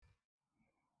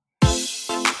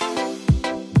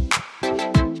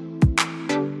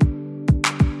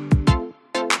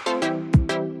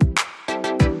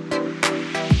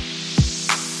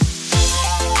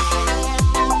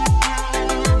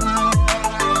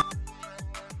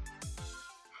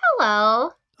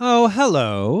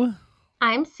Hello.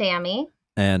 I'm Sammy,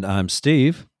 And I'm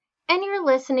Steve. and you're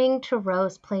listening to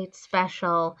Rose Plate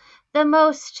Special, the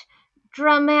most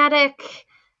dramatic,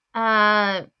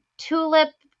 uh, tulip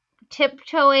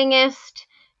tiptoeingest,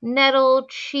 nettle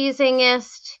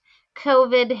cheesingest,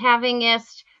 COVID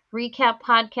havingest recap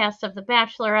podcast of The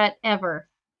Bachelorette ever.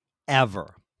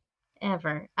 Ever.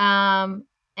 Ever.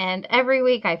 And every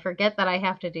week I forget that I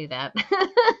have to do that.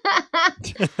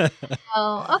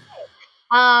 Oh,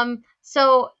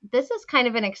 so this is kind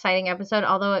of an exciting episode,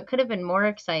 although it could have been more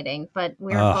exciting, but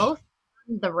we're Ugh. both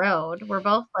on the road. We're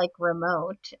both like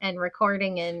remote and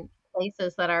recording in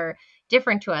places that are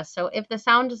different to us. So if the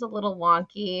sound is a little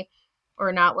wonky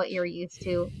or not what you're used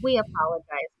to, we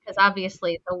apologize because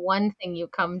obviously the one thing you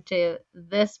come to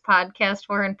this podcast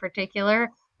for in particular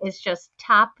is just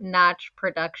top-notch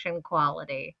production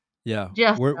quality. Yeah.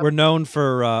 Just We're known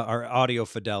for our audio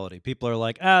fidelity. People are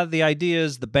like, the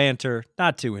ideas, the banter,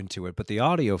 not too into it, but the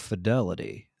audio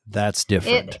fidelity, that's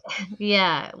different.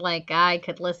 Yeah, like I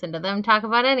could listen to them talk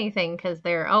about anything because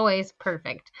they're always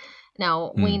perfect.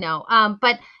 No, we know.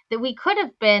 But that we could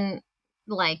have been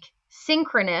like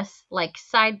synchronous, like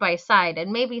side by side,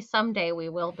 and maybe someday we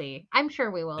will be. I'm sure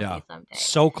we will Yeah. be someday.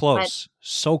 So But close.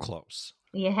 So close.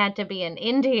 you had to be in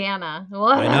Indiana, I know.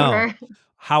 whatever.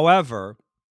 However,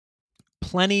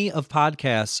 plenty of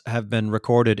podcasts have been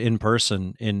recorded in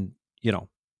person in,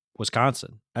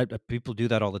 Wisconsin. People do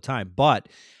that all the time. But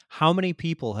how many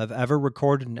people have ever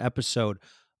recorded an episode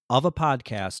of a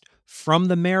podcast from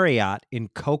the Marriott in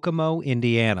Kokomo,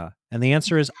 Indiana? And the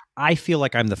answer is, I feel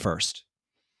like I'm the first.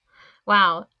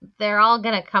 Wow, they're all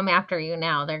gonna come after you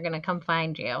now. They're gonna come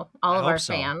find you. All I of hope our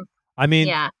so. fans. I mean,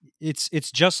 Yeah, it's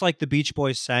just like the Beach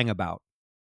Boys sang about.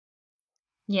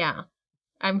 yeah,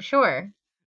 I'm sure.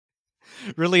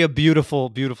 Really a beautiful,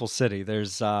 beautiful city.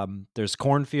 There's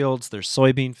cornfields, there's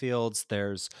soybean fields,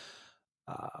 there's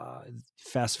uh,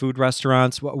 fast food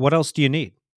restaurants. What else do you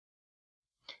need?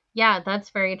 Yeah, that's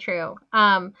very true.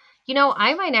 I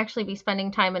might actually be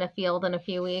spending time in a field in a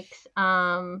few weeks.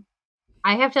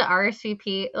 I have to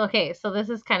RSVP. Okay, so this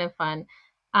is kind of fun.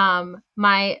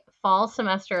 My fall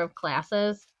semester of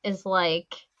classes is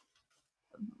like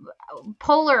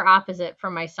polar opposite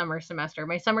from my summer semester.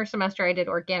 My summer semester, I did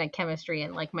organic chemistry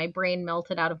and like my brain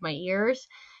melted out of my ears.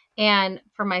 And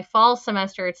for my fall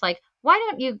semester, it's like, why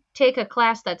don't you take a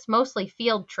class that's mostly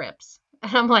field trips?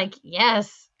 And I'm like,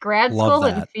 yes, grad Love school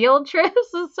and that. field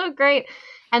trips is so great.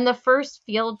 And the first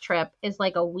field trip is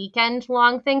like a weekend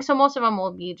long thing. So most of them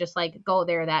will be just like go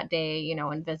there that day,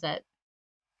 and visit,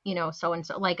 so and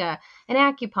so, like an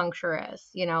acupuncturist,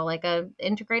 like a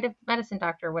integrative medicine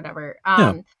doctor, whatever.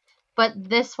 Yeah. But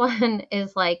this one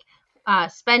is like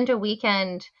spend a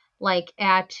weekend like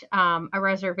at a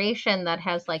reservation that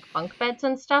has like bunk beds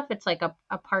and stuff. It's like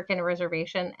a park and a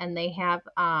reservation, and they have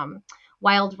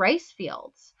wild rice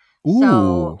fields. Ooh,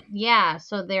 So yeah,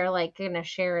 so they're like gonna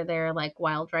share their like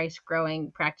wild rice growing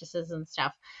practices and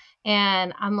stuff.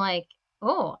 And I'm like,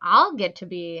 oh, I'll get to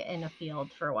be in a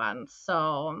field for once.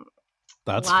 So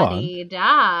that's la fun. di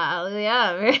da,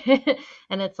 yeah.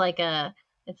 And it's like a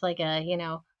like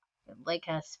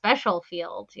a special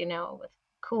field, with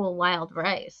cool wild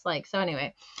rice. Like, so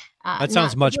anyway, That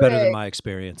sounds not much better than great. my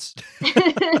experience.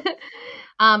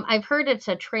 I've heard it's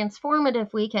a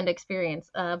transformative weekend experience,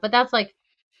 but that's like,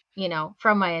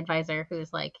 from my advisor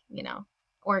who's like,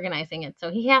 organizing it. So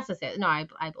he has to say it. No, I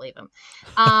believe him.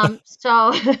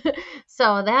 So,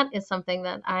 so that is something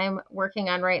that I'm working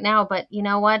on right now. But you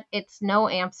know what? It's no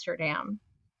Amsterdam.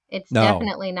 It's No,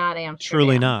 definitely not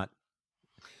truly Amsterdam. not.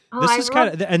 Oh, This I is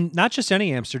kind wrote of, and not just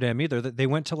any Amsterdam either. They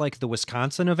went to like the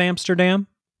Wisconsin of Amsterdam,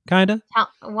 kind of,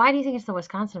 Why do you think it's the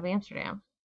Wisconsin of Amsterdam?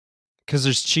 because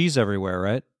there's cheese everywhere,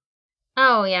 right?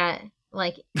 Oh yeah,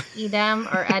 like Edam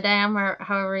or Edam or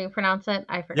however you pronounce it.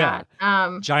 I Yeah.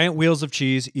 forgot. Giant wheels of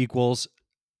cheese equals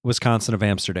Wisconsin of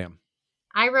Amsterdam.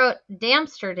 I wrote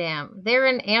Damsterdam. They're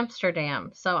in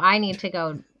Amsterdam, so I need to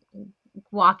go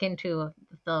walk into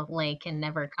the lake and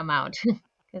never come out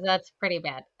because that's pretty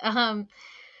bad.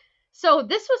 So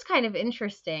this was kind of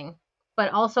interesting,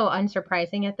 but also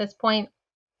unsurprising at this point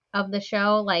of the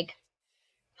show. Like,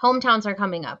 hometowns are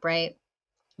coming up, right?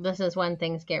 This is when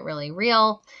things get really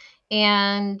real.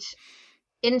 And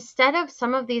instead of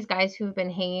some of these guys who've been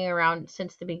hanging around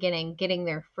since the beginning getting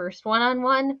their first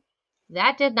one-on-one,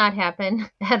 that did not happen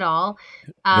at all.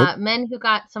 Nope. Men who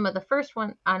got some of the first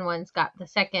one-on-ones got their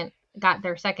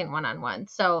second one-on-one.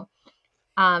 So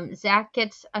Zach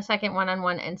gets a second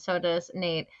one-on-one, and so does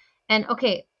Nate. And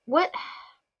okay,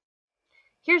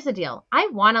 here's the deal. I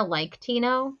want to like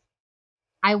Tino.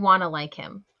 I want to like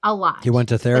him a He lot. went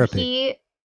to But therapy.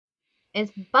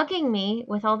 is bugging me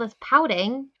with all this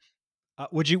pouting.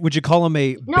 Would you call him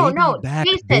a No, baby no, back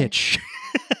Jason. bitch?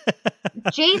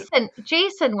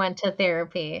 Jason went to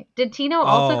therapy. Did Tino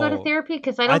also go to Oh, therapy?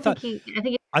 Because I I don't think thought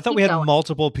he I thought we keep had going.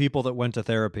 multiple people that went to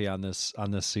therapy on this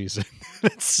season.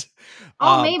 it's,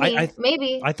 Oh, I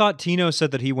maybe. I thought Tino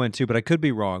said that he went too, but I could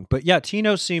be wrong. But yeah,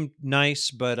 Tino seemed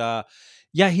nice, but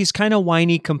yeah, he's kind of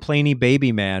whiny, complainy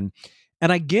baby man,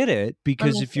 and I get it Let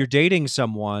because me if see. you're dating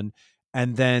someone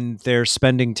and then they're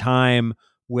spending time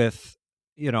with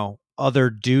other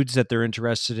dudes that they're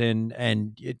interested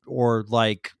in, or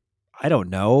like I don't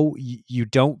know, you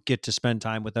don't get to spend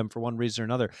time with them for one reason or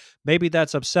another. Maybe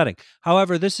that's upsetting.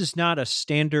 However, this is not a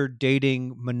standard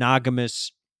dating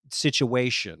monogamous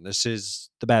situation. This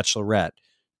is The Bachelorette,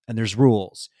 and there's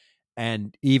rules.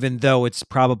 And even though it's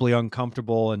probably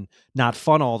uncomfortable and not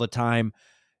fun all the time,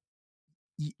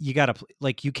 you got to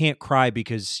like you can't cry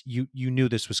because you knew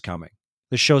this was coming.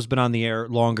 The show's been on the air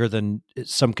longer than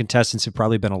some contestants have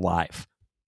probably been alive.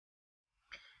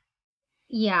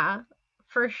 Yeah,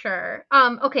 for sure.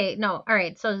 Okay, no, all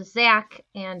right. So Zach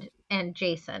and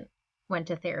Jason went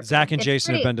to Zach therapy. and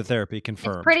Jason have been to therapy, It's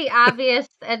confirmed. pretty obvious.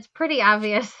 It's pretty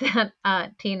obvious that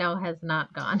Tino has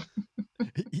not gone.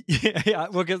 Yeah,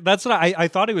 well, 'cause that's what I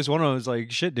thought he was one of them. I was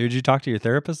like, shit, dude, you talk to your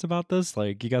therapist about this?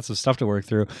 Like, you got some stuff to work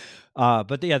through.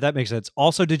 But yeah, that makes sense.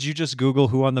 Also, did you just Google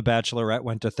who on The Bachelorette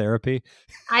went to therapy?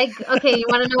 Okay, you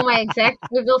want to know my exact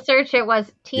Google search? It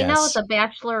was Tino Yes. the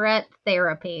Bachelorette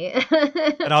therapy.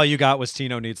 And all you got was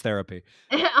Tino needs therapy.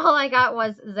 All I got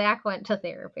was Zach went to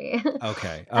therapy.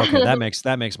 Okay. Okay.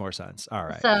 That makes more sense. All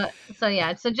right. So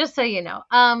yeah, so just so you know.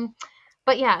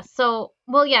 But yeah,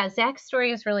 yeah, Zach's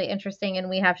story is really interesting, and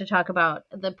we have to talk about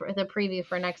the preview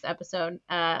for next episode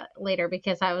later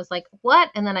because I was like, what?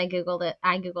 And then I googled it.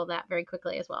 I googled that very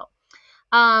quickly as well.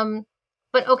 Um,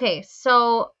 but okay,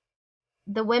 so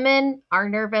the women are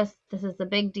nervous. This is a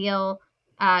big deal.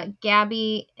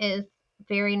 Gabby is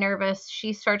very nervous.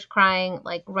 She starts crying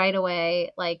like right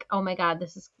away, like, oh my God,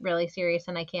 this is really serious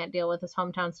and I can't deal with this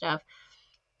hometown stuff.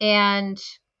 And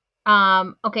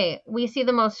okay, we see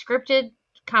the most scripted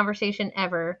conversation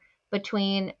ever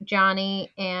between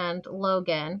Johnny and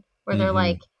Logan, where they're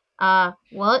Mm-hmm.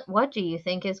 like, what do you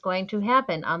think is going to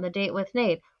happen on the date with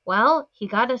Nate? Well, he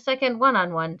got a second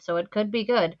one-on-one, so it could be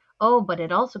good. Oh, but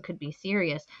it also could be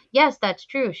serious. Yes, that's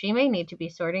true. She may need to be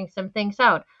sorting some things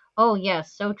out. Oh,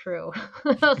 yes, so true.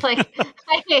 I was like,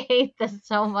 I hate this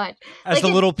so much. As Like the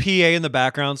it little PA in the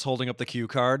background's holding up the cue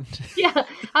card. yeah,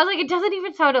 I was like, it doesn't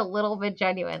even sound a little bit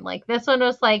genuine. Like this one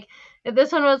was like,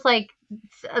 there's like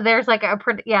there's like a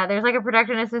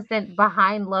production assistant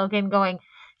behind Logan going,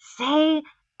 say,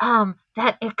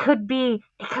 that it could be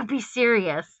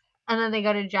serious, and then they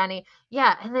go to Johnny,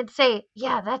 yeah, and then say,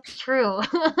 yeah, that's true.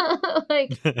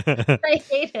 Like I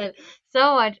hate it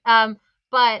so much.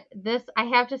 But this, I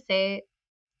have to say,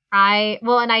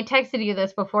 and I texted you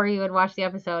this before you had watched the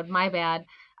episode. My bad.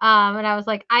 And I was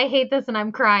like, I hate this, and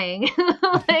I'm crying.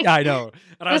 Yeah, Like I know.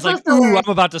 And I was this was like, the ooh, worst.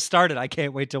 I'm about to start it. I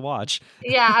can't wait to watch.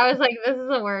 Yeah, I was like, this is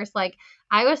the worst. Like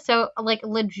I was so like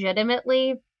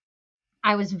legitimately,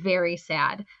 I was very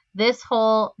sad. This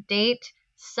whole date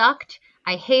sucked.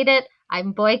 I hate it.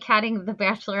 I'm boycotting The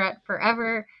Bachelorette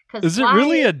forever. Because Is it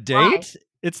really a Why? date?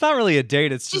 It's not really a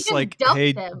date. It's She just just like, dumped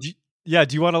hey, him. yeah,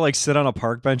 do you want to like sit on a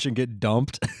park bench and get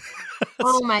dumped?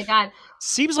 Oh my god.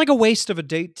 Seems like a waste of a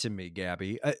date to me,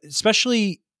 Gabby.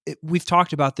 Especially we've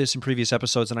talked about this in previous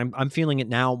episodes, and I'm feeling it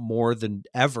now more than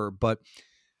ever. But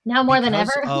Now more than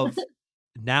ever. because of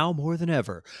now more than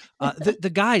ever, the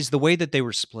guys, the way that they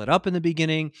were split up in the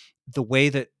beginning, the way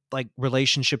that like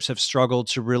relationships have struggled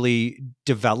to really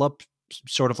develop,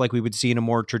 sort of like we would see in a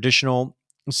more traditional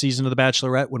season of The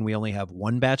Bachelorette when we only have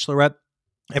one Bachelorette.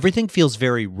 Everything feels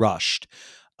very rushed,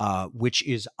 which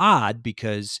is odd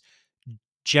because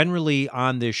generally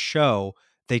on this show,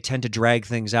 they tend to drag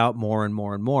things out more and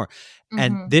more and more.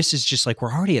 And Hmm. this is just like,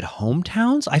 we're already at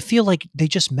hometowns. I feel like they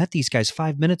just met these guys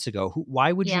 5 minutes ago.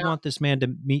 Why would you Yeah. want this man to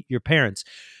meet your parents?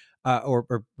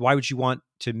 Or why would you want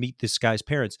to meet this guy's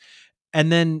parents?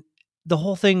 And then the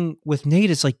whole thing with Nate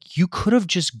is like, you could have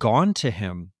just gone to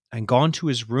him and gone to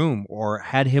his room or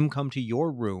had him come to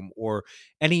your room or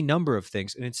any number of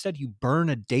things. And instead, you burn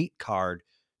a date card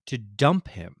to dump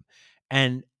him.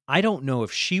 And I don't know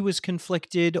if she was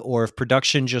conflicted or if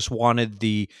production just wanted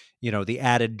the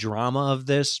added drama of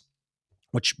this,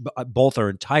 which both are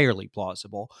entirely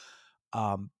plausible.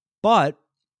 But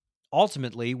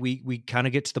ultimately, we kind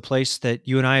of get to the place that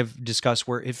you and I have discussed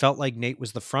where it felt like Nate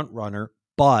was the front runner,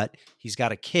 but he's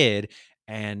got a kid,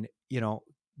 and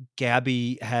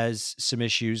Gabby has some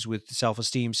issues with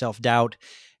self-esteem, self-doubt,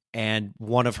 And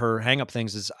one of her hang up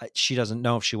things is she doesn't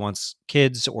know if she wants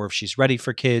kids or if she's ready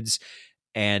for kids.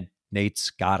 And Nate's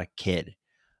got a kid.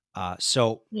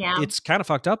 So Yeah. it's kind of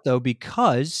fucked up though,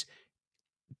 because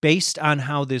based on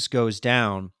how this goes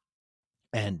down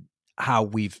and how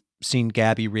we've seen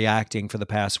Gabby reacting for the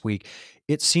past week,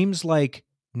 it seems like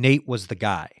Nate was the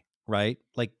guy, right?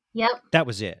 Like Yep. that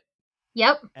was it.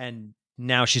 Yep. And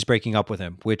now she's breaking up with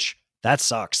him, which that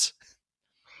sucks.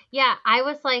 Yeah, I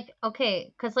was like,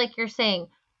 okay, because like you're saying,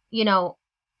 you know,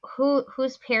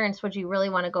 whose parents would you really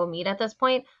want to go meet at this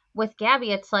point? With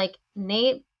Gabby, it's like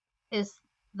Nate is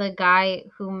the guy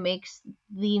who makes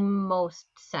the most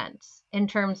sense in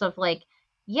terms of like,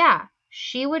 yeah,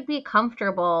 she would be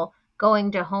comfortable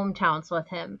going to hometowns with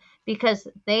him because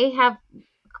they have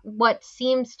what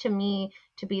seems to me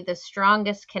to be the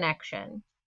strongest connection,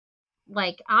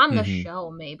 like on the Mm-hmm.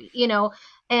 show maybe,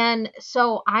 and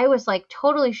so I was like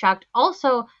totally shocked.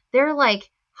 Also, they're like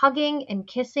hugging and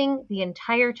kissing the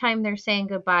entire time they're saying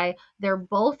goodbye. They're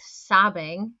both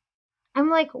sobbing. I'm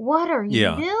like, what are you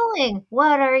Yeah. doing?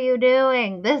 What are you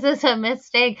doing? This is a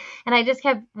mistake. And I just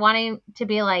kept wanting to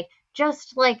be like,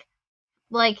 just like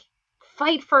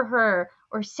fight for her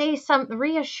or say something,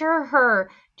 reassure her,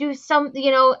 do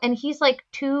something, and he's like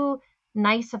too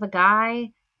nice of a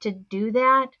guy to do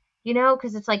that,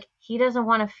 because it's like he doesn't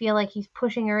want to feel like he's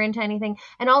pushing her into anything.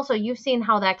 And also, you've seen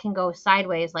how that can go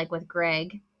sideways, like with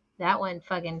Greg. That went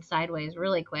fucking sideways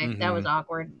really quick. That Mm-hmm. was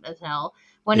awkward as hell.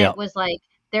 When Yeah. it was like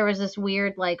there was this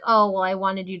weird like, oh well, I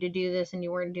wanted you to do this and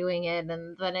you weren't doing it,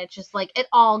 and then it just like it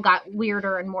all got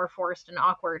weirder and more forced and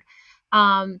awkward.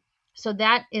 um so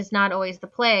that is not always the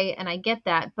play, and I get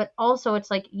that. But also, it's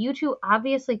like you two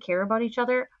obviously care about each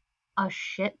other a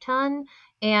shit ton,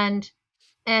 and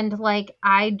like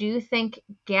I do think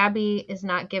Gabby is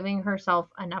not giving herself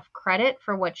enough credit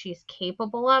for what she's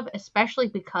capable of, especially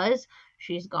because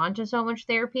she's gone to so much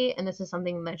therapy and this is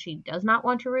something that she does not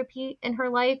want to repeat in her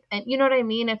life. And you know what I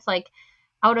mean? It's like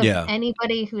out of Yeah.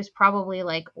 anybody who's probably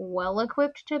like well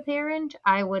equipped to parent,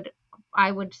 I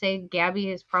would say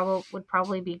Gabby would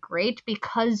probably be great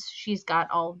because she's got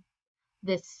all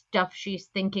this stuff she's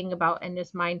thinking about and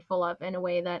is mindful of in a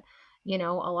way that a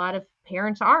lot of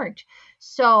parents aren't.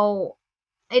 So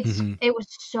Mm-hmm. it was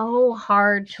so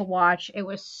hard to watch. It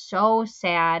was so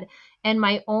sad, and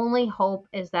my only hope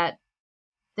is that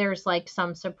there's like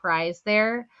some surprise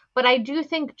there. But I do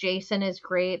think Jason is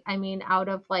great. I mean, out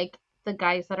of like the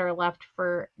guys that are left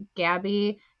for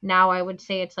Gabby, now I would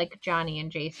say it's like Johnny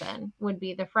and Jason would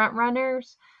be the front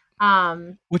runners.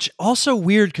 Um Which also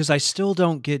weird because I still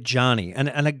don't get Johnny. And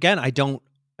again,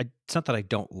 it's not that I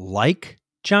don't like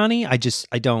Johnny. I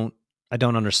don't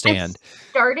I'm understand.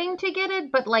 starting to get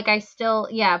it, but like I still,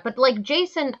 yeah, but like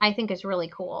Jason, I think is really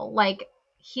cool. Like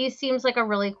he seems like a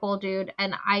really cool dude,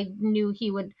 and I knew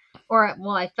he would, or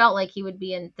well, I felt like he would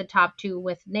be in the top two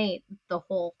with Nate the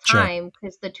whole Sure. time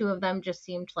because the two of them just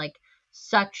seemed like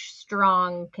such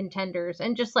strong contenders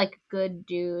and just like good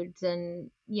dudes, and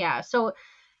yeah, so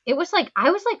it was like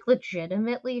I was like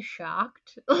legitimately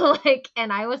shocked, like,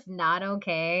 and I was not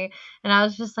okay, and I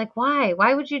was just like, why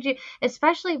would you do,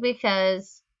 especially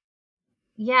because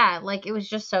yeah, like it was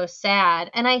just so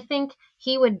sad. And I think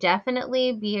he would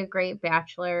definitely be a great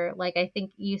bachelor. Like I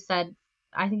think you said,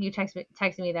 I think you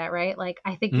texted me that, right? Like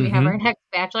I think we have Mm-hmm. our next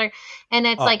bachelor. And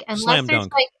it's Oh, like unless slam there's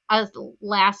dunk. like a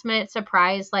last minute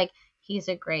surprise, like he's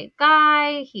a great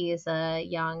guy, he's a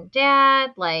young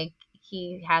dad, like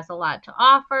he has a lot to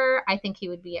offer. I think he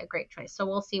would be a great choice. So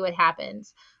we'll see what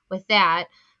happens with that.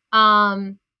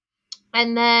 Um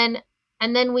and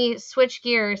then we switch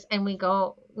gears and we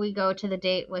go to the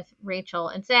date with Rachel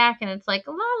and Zach, and it's like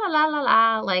la la la la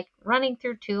la, like running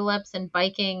through tulips and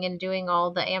biking and doing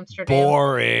all the Amsterdam.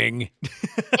 Boring.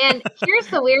 And here's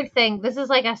the weird thing. This is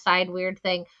like a side weird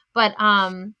thing, but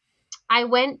I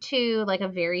went to like a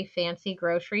very fancy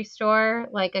grocery store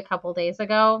like a couple days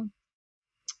ago,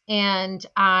 and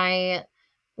I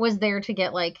was there to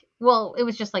get like, well, it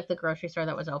was just like the grocery store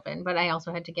that was open, but I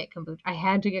also had to get kombucha. I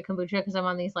had to get kombucha because I'm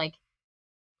on these like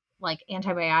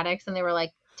antibiotics, and they were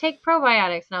like take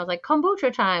probiotics, and I was like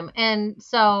kombucha time. And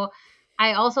so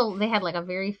they had like a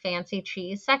very fancy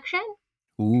cheese section,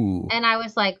 Ooh. and I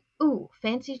was like, ooh,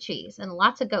 fancy cheese and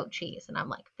lots of goat cheese. And I'm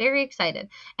like, very excited.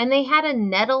 And they had a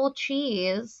nettle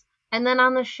cheese. And then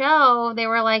on the show, they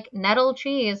were like, nettle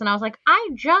cheese. And I was like, I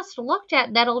just looked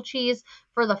at nettle cheese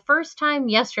for the first time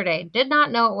yesterday. Did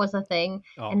not know it was a thing.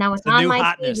 Oh, And now it's it's the on new my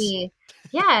hotness. TV.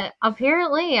 Yeah,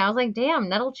 apparently. I was like, damn,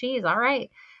 nettle cheese. All right.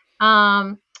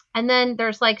 Um, and then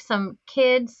there's like some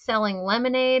kids selling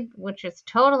lemonade, which is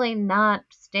totally not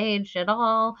staged at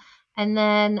all. And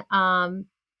then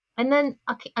And then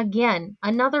again,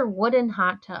 another wooden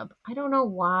hot tub. I don't know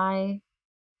why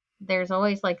there's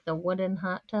always like the wooden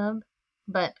hot tub,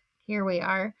 but here we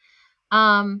are.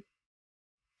 Um,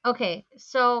 okay,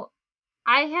 so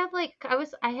I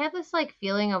had this like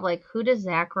feeling of like who does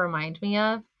Zach remind me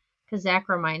of? Because Zach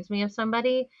reminds me of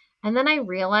somebody. And then I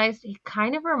realized he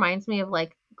kind of reminds me of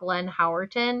like Glenn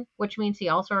Howerton, which means he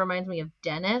also reminds me of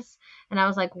Dennis. And I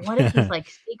was like, what if he's like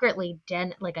secretly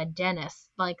like a Dennis?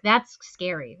 Like that's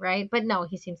scary, right? But no,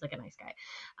 he seems like a nice guy.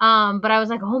 But I was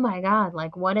like, oh my God,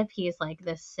 like what if he's like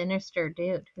this sinister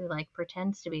dude who like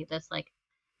pretends to be this like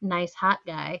nice hot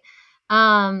guy?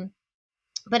 Um,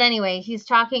 but anyway, he's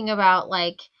talking about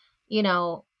like, you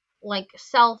know, like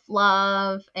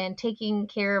self-love and taking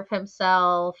care of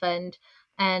himself and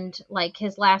like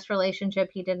his last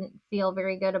relationship he didn't feel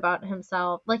very good about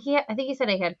himself. Like I think he said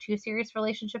he had two serious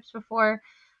relationships before.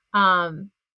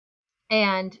 Um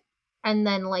and and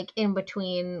then like in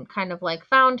between kind of like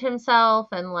found himself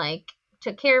and like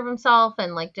took care of himself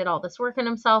and like did all this work on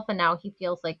himself and now he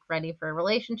feels like ready for a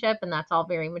relationship and that's all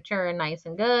very mature and nice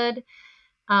and good.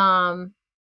 Um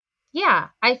yeah,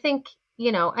 I think,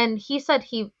 and he said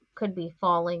he could be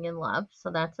falling in love,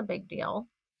 so that's a big deal.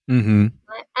 Mm-hmm.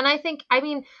 And I think, I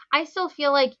mean, I still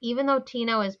feel like even though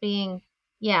Tino is being,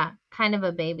 yeah, kind of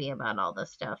a baby about all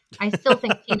this stuff, I still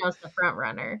think Tino's the front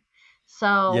runner.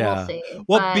 So we'll Yeah. see.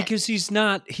 Well, But because he's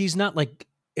not like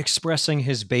expressing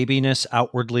his babiness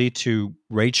outwardly to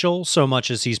Rachel so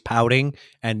much as he's pouting,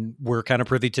 and we're kind of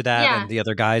privy to that, yeah, and the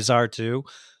other guys are too.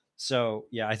 So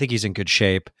yeah, I think he's in good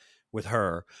shape with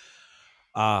her.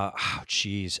 Oh,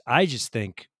 geez, I just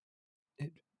think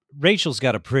Rachel's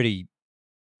got a pretty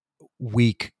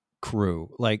weak crew.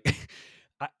 Like,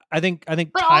 I think but all you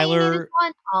need is Tyler.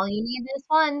 one. All you need is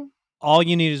one. All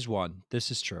you need is one. This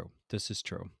is true. This is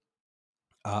true.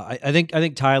 I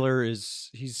think Tyler is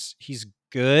he's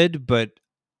good, but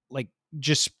like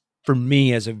just for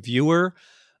me as a viewer,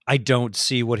 I don't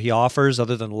see what he offers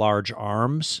other than large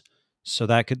arms. So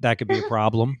that could be a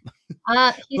problem.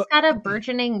 He's But got a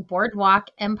burgeoning boardwalk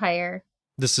empire,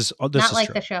 this not is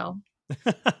like the true. show.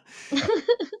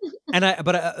 And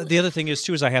the other thing is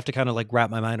too is I have to kind of like wrap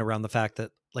my mind around the fact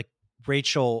that like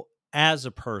Rachel as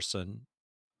a person,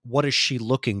 what is she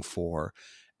looking for?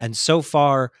 And so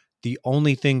far, the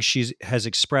only thing she has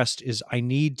expressed is I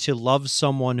need to love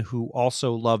someone who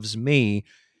also loves me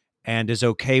and is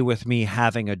okay with me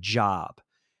having a job.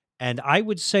 And I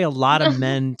would say a lot of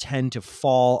men tend to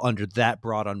fall under that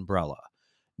broad umbrella.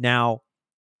 Now,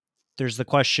 there's the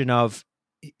question of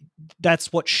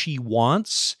that's what she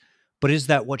wants, but is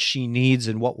that what she needs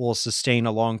and what will sustain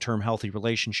a long-term healthy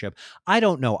relationship? I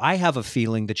don't know. I have a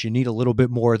feeling that you need a little bit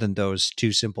more than those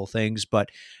two simple things, but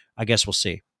I guess we'll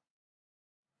see.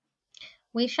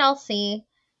 We shall see.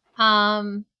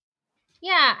 Um,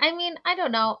 Yeah, I mean, I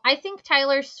don't know. I think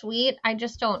Tyler's sweet. I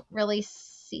just don't really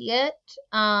see it.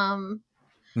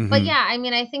 But Hmm. yeah, I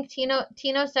mean, I think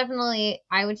Tino's definitely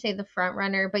I would say the front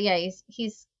runner, but yeah,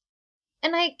 he's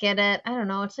and I get it. I don't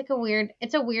know. It's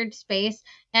a weird space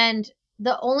and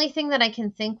the only thing that I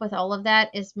can think with all of that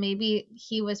is maybe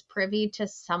he was privy to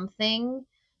something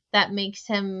that makes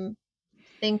him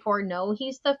think or know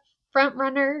he's the front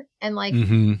runner and like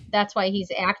Hmm. that's why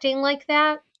he's acting like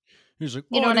that. He's like,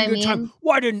 You "Oh, know I what I didn't get time. mean?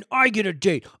 Why didn't I get a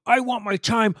date? I want my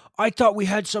time. I thought we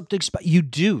had something special." You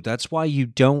do. That's why you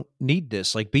don't need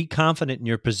this. Like, be confident in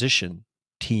your position,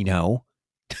 Tino.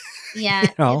 You Yeah,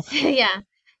 know. it's yeah.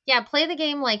 Yeah, play the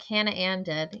game like Hannah Ann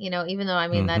did, even though I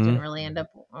mean that didn't Hmm. really end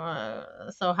up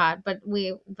so hot, but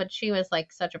she was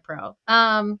like such a pro.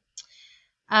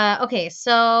 Okay,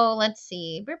 so let's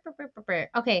see. Brr, brr, brr, brr, brr.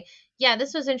 Okay, yeah,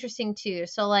 this was interesting too.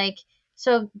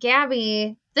 So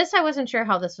Gabby, this I wasn't sure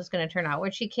how this was going to turn out.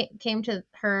 When she came to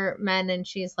her men and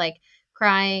she's like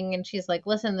crying and she's like,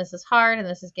 "Listen, this is hard and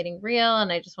this is getting real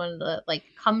and I just wanted to like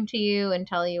come to you and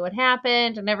tell you what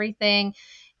happened and everything."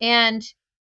 And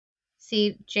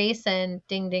see, Jason,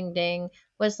 ding ding ding,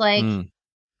 was like Mm.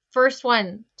 first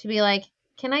one to be like,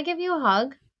 "Can I give you a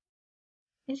hug?"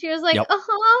 And she was like, Yep.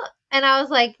 "Uh-huh." And I was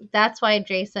like, that's why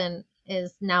Jason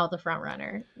is now the front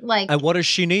runner. Like And what does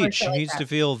she for need? shit She like needs that. to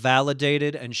feel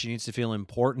validated and she needs to feel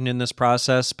important in this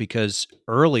process because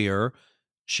earlier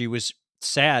she was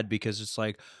sad because it's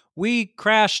like, we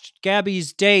crashed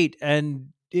Gabby's date and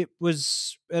it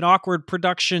was an awkward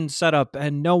production setup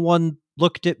and no one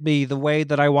looked at me the way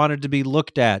that I wanted to be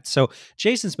looked at. So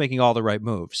Jason's making all the right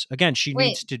moves. Again, she Wait,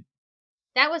 needs to.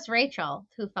 that was Rachel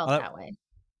who felt Uh, that way.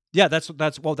 yeah, that's The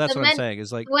what I'm men saying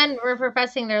is like, the men were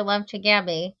professing their love to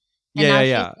Gabby and yeah, yeah, now she's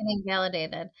yeah. getting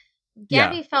validated. Yeah.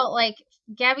 Gabby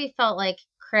felt like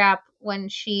crap when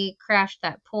she crashed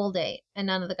that pool date and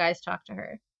none of the guys talked to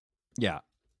her. Yeah.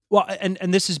 Well, and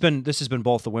this has been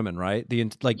both the women, right?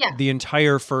 Yeah. The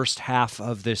entire first half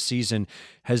of this season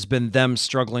has been them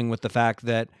struggling with the fact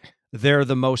that they're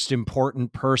the most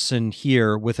important person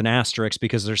here with an asterisk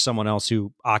because there's someone else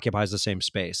who occupies the same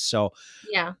space. So,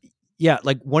 Yeah. yeah,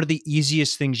 like one of the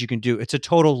easiest things you can do, it's a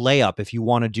total layup if you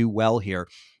want to do well here.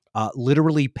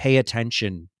 Literally pay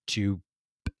attention to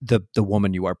the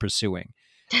woman you are pursuing.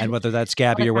 And whether that's What a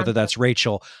Gabby or whether concept. that's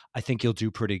Rachel, I think you'll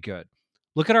do pretty good.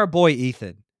 Look at our boy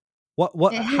Ethan.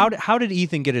 How did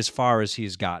Ethan get as far as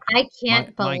he's gotten? I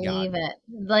can't My God. believe it.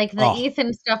 Like the Oh,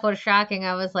 Ethan stuff was shocking.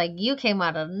 I was like, you came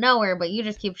out of nowhere, but you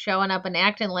just keep showing up and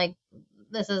acting like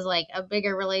this is like a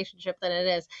bigger relationship than it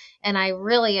is. And I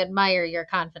really admire your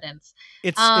confidence.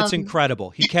 it's Um,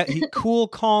 incredible. He cool,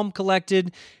 calm,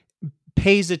 collected,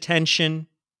 pays attention.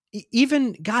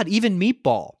 Even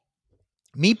Meatball.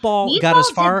 Meatball got as Meatball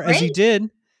did far as he great. did.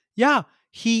 Yeah,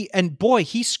 he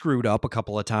screwed up a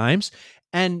couple of times,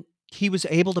 and he was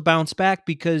able to bounce back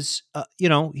because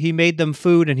he made them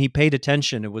food and he paid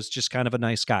attention. It was just kind of a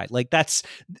nice guy. Like that's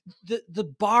the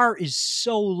bar is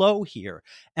so low here,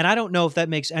 and I don't know if that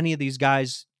makes any of these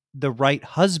guys the right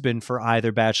husband for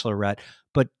either bachelorette.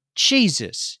 But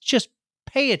Jesus, just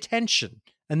pay attention,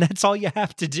 and that's all you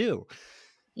have to do.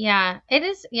 Yeah, it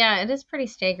is. Yeah, it is pretty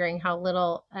staggering how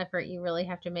little effort you really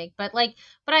have to make. But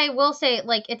I will say,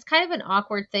 like, it's kind of an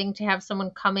awkward thing to have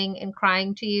someone coming and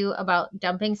crying to you about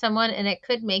dumping someone, and it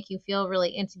could make you feel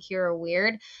really insecure or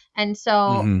weird. And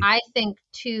so Hmm. I think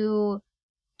to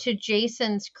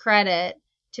Jason's credit,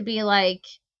 to be like,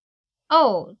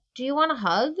 "Oh, do you want a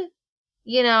hug?"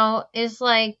 Is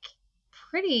like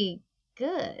pretty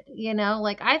good,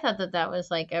 like I thought that that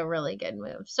was like a really good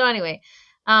move. So anyway,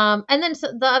 and then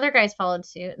the other guys followed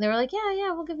suit and they were like, yeah,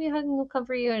 yeah, we'll give you a hug and we'll come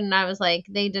for you. And I was like,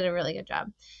 they did a really good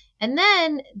job. And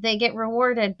then they get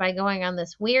rewarded by going on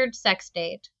this weird sex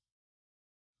date.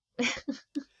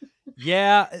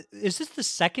 Yeah, is this the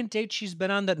second date she's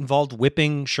been on that involved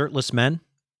whipping shirtless men?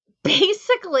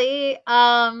 Basically,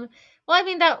 well, I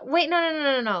mean that wait, no, no, no,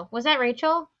 no, no. Was that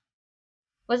Rachel?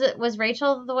 Was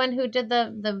Rachel the one who did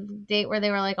the date where they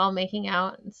were like all making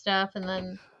out and stuff and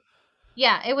then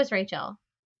yeah, it was Rachel.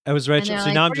 It was And Rachel. they're See,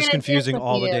 like, now I'm "We're just gonna dance confusing with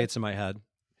all the you." dates in my head.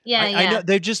 Yeah, I know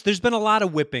yeah. there's been a lot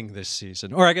of whipping this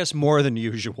season, or I guess more than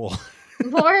usual.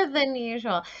 More than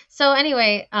usual. So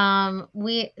anyway, so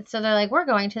they're like, "We're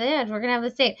going to the edge. We're gonna have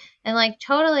this date." And like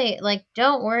totally like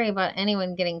don't worry about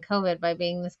anyone getting COVID by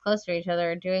being this close to each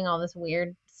other or doing all this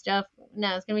weird stuff.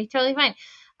 No, it's gonna be totally fine.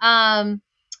 Um,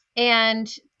 and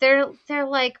they're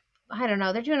like, I don't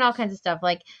know, they're doing all kinds of stuff.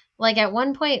 Like at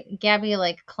one point, Gabby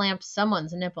like clamps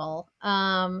someone's nipple.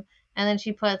 And then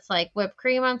she puts like whipped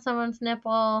cream on someone's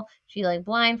nipple. She like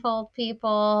blindfold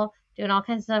people, doing all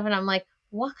kinds of stuff. And I'm like,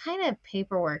 what kind of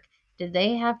paperwork did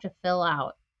they have to fill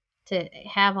out to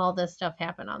have all this stuff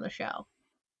happen on the show?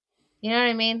 You know what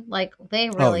I mean? Like they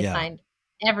Oh really yeah. signed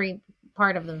every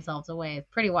part of themselves away. It's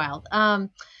pretty wild.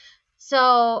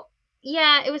 So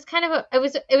yeah, it was kind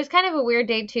of a weird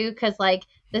date too, because like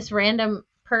this random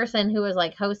person who was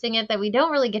like hosting it that we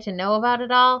don't really get to know about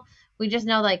at all. We just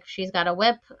know like she's got a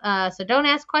whip, so don't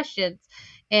ask questions.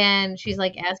 And she's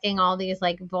like asking all these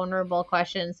like vulnerable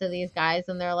questions to these guys,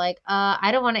 and they're like, I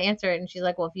don't want to answer it. And she's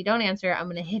like, well, if you don't answer, I'm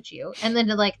gonna hit you. And then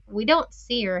like we don't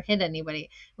see her hit anybody.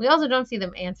 We also don't see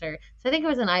them answer. So I think it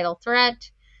was an idle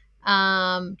threat.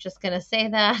 Just gonna say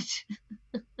that.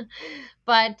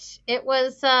 But it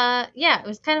was yeah, it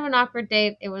was kind of an awkward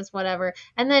date. It was whatever.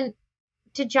 And then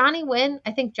did Johnny win?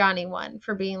 I think Johnny won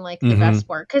for being like the best Hmm.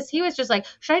 sport because he was just like,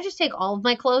 should I just take all of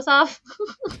my clothes off?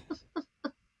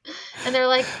 And they're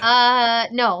like,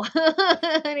 no.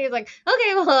 And he's like,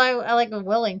 okay, well, I like am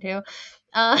willing to.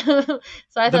 So I The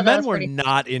thought that men was were pretty.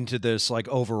 not into this. Like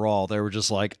overall, they were just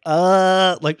like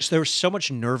there was so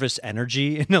much nervous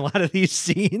energy in a lot of these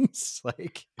scenes.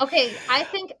 Like, Okay, I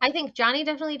think Johnny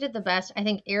definitely did the best. I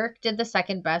think Eric did the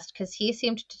second best because he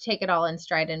seemed to take it all in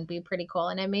stride and be pretty cool,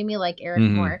 and it made me like Eric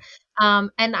mhm. more.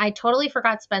 And I totally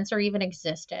forgot Spencer even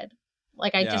existed.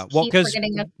 Like I Yeah, just well, keep because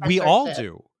forgetting that we Spencer all exists.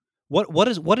 do.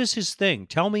 What is his thing?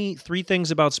 Tell me three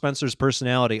things about Spencer's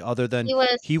personality other than He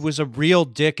he was was a real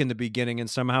dick in the beginning and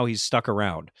somehow he's stuck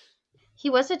around. he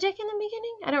was a dick in the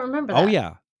beginning. I don't remember Oh that.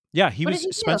 yeah. Yeah, he What did was he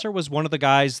do? Spencer was one of the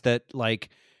guys that like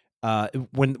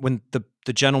when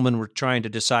the gentlemen were trying to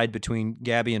decide between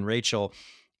Gabby and Rachel,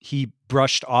 he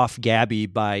brushed off Gabby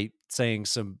by saying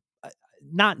some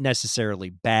not necessarily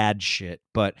bad shit,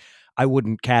 but I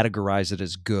wouldn't categorize it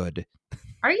as good.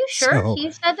 Are you sure So,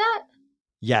 he said that?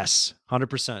 yes,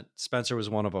 100%. Spencer was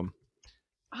one of them.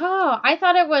 Oh, I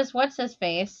thought it was what's his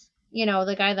face.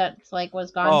 The guy that's like was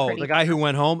gone Oh, pretty the guy who fast.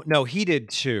 went home? No, he did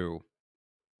too.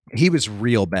 He was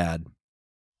real bad.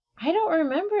 I don't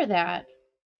remember that.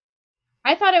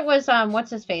 I thought it was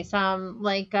what's his face?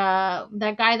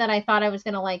 That guy that I thought I was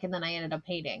gonna like and then I ended up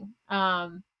hating.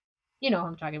 You know who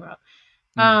I'm talking about.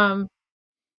 Mm. Um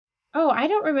oh, I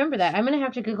don't remember that. I'm gonna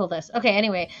have to Google this. Okay,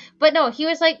 anyway. But no,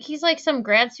 he's like some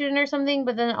grad student or something,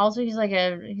 but then also he's like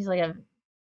a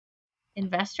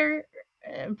investor,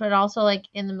 but also like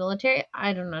in the military.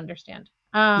 I don't understand.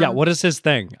 Yeah, what is his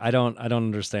thing? I don't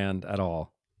understand at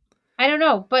all. I don't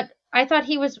know, but I thought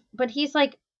but he's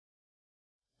like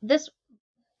this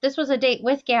this was a date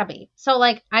with Gabby. So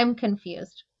like I'm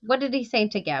confused. What did he say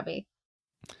to Gabby?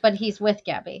 But he's with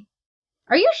Gabby.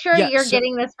 Are you sure Yeah, you're so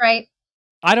getting this right?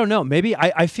 I don't know. Maybe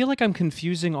I feel like I'm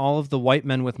confusing all of the white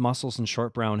men with muscles and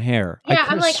short brown hair. I Yeah,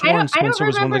 could I'm have like sworn I don't Spencer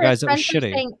was one of the remember guys that was Spencer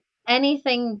shitty. saying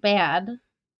anything bad.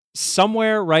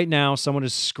 Somewhere right now, someone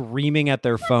is screaming at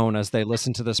their phone as they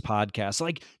listen to this podcast,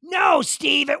 like, "No,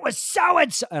 Steve, it was so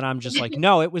and so," and I'm just like,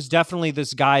 "No, it was definitely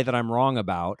this guy that I'm wrong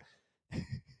about."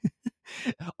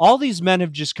 All these men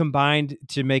have just combined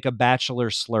to make a bachelor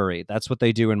slurry. That's what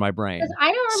they do in my brain. Because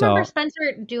I don't remember So,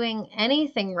 Spencer doing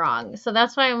anything wrong. So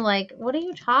that's why I'm like, what are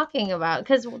you talking about?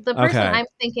 Because the person okay. I'm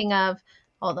thinking of,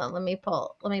 hold on, let me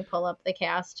pull up the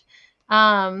cast.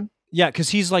 Um, Yeah, because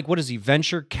he's like, what is he,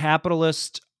 venture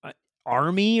capitalist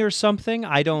army or something?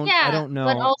 I yeah, don't but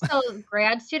know. also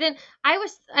grad student.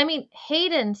 I mean,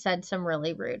 Hayden said some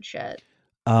really rude shit.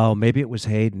 Oh, maybe it was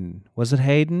Hayden. Was it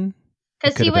Hayden? It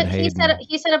Because could have been he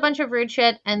Hayden. said a bunch of rude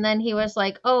shit, and then he was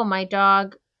like, "Oh, my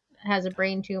dog has a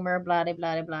brain tumor." Blah blah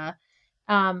blah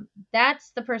blah.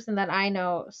 That's the person that I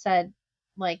know said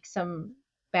like some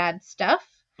bad stuff.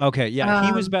 Okay, yeah,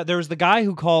 he was Um, bad. There was the guy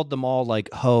who called them all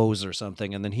like hoes or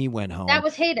something, and then he went that home.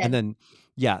 was And Hayden. then,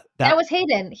 yeah, That was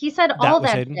Hayden. He said all that was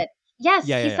that Hayden. shit. Yes,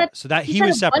 Yeah, yeah, yeah. So that he he said a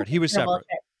was bunch separate. of He was terrible separate.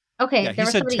 shit. Okay, Yeah, he there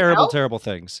was said somebody terrible, else. terrible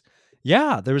things.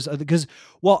 Yeah, there was because,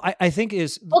 well, I think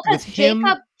is Well, with because him.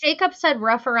 Jacob said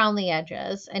rough around the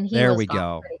edges, and he There was we gone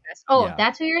go. pretty fast. Oh, Yeah,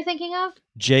 that's who you're thinking of?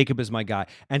 Jacob is my guy,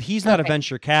 and he's not a Okay,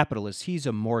 venture capitalist. He's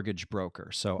a mortgage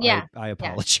broker. So yeah, I yeah. I'm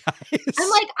apologize.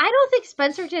 like, I don't think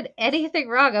Spencer did anything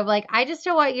wrong. I'm like, I just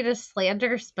don't want you to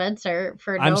slander Spencer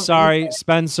for I'm no reason. sorry,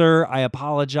 Spencer. I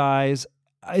apologize.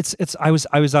 It's I was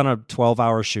on a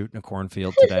 12-hour shoot in a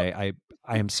cornfield today.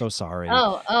 I am so sorry.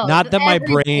 Not that my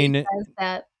Everybody brain says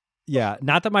that. yeah,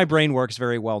 not that my brain works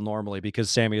very well normally because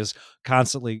Sammy is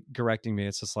constantly correcting me.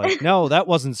 It's just like, "No, that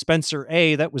wasn't Spencer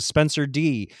A, that was Spencer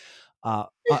D." Uh,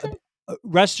 uh,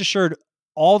 rest assured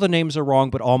all the names are wrong,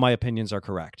 but all my opinions are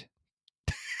correct.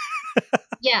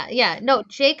 Yeah, yeah. No,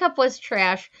 Jacob was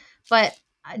trash, but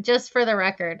just for the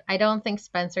record, I don't think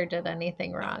Spencer did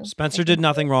anything No, wrong. I Spencer think did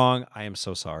nothing wrong. I am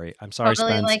so sorry. I'm sorry,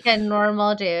 totally Spence. like a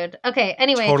normal dude. Okay,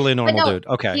 anyway, Totally a but normal no, dude.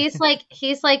 Okay.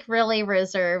 he's like really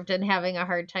reserved and having a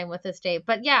hard time with this date.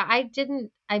 But yeah,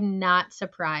 I'm not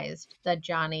surprised that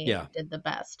Johnny Yeah. did the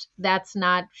best. That's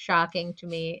not shocking to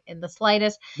me in the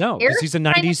slightest. No, because Eric he's a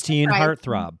kind of 90s teen surprised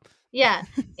me. heartthrob. Yeah,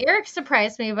 Eric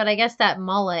surprised me, but I guess that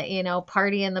mullet,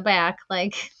 party in the back,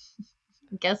 like,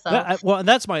 guess so. Well,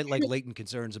 that's my like latent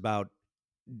concerns about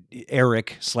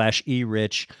Eric slash E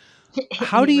Rich.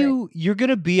 How do Right. you're going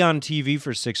to be on TV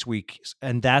for 6 weeks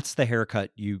and that's the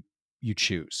haircut you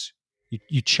choose.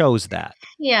 You chose that.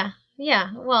 Yeah,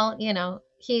 yeah. Well,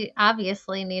 he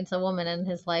obviously needs a woman in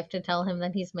his life to tell him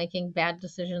that he's making bad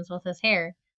decisions with his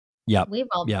hair. Yep. We've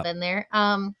all Yep. been there.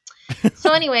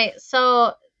 So anyway,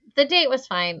 so the date was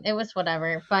fine. It was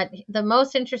whatever. But the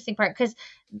most interesting part, because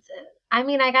I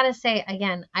mean, I gotta say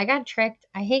again, I got tricked.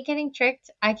 I hate getting tricked.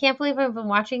 I can't believe I've been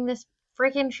watching this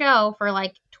freaking show for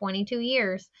like 22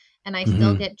 years and I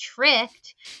still Mhm. get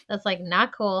tricked. That's like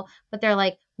not cool. But they're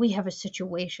like, we have a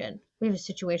situation. We have a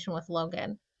situation with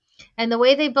Logan. And the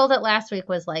way they built it last week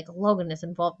was like Logan is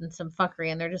involved in some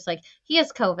fuckery, and they're just like, he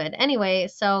has COVID anyway,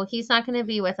 so he's not going to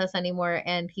be with us anymore,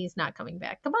 and he's not coming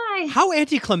back. Goodbye. How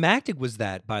anticlimactic was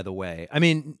that, by the way? I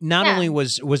mean, not Yeah, only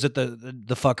was it the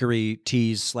fuckery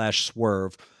tease slash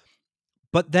swerve,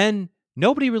 but then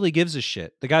nobody really gives a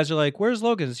shit. The guys are like, "Where's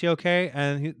Logan? Is he okay?"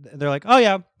 And they're like, "Oh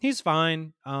yeah, he's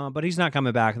fine, but he's not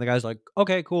coming back." And the guy's like,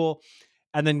 "Okay, cool."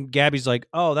 And then Gabby's like,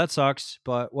 "Oh, that sucks,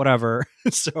 but whatever."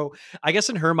 So I guess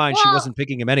in her mind, she well, wasn't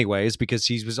picking him anyways because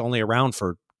he was only around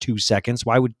for 2 seconds.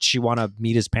 Why would she want to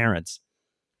meet his parents?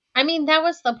 I mean, that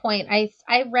was the point. I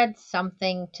read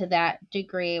something to that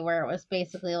degree where it was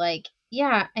basically like,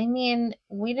 yeah, I mean,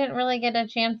 we didn't really get a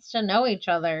chance to know each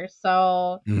other,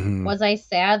 so Mm-hmm. was I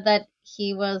sad that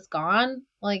he was gone?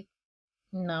 Like,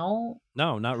 no,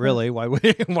 No, not because really. Why would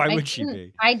why would she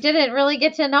be? I didn't really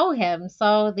get to know him.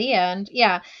 So the end.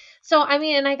 Yeah. So I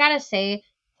mean, and I gotta say,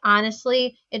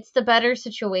 honestly, it's the better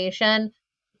situation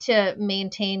to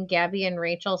maintain Gabby and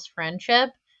Rachel's friendship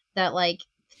that like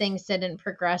things didn't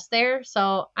progress there.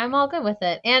 So I'm all good with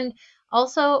it. And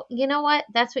also, you know what?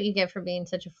 That's what you get for being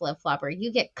such a flip flopper.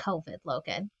 You get COVID,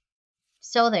 Logan.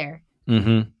 So there,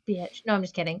 Mm-hmm. bitch. No, I'm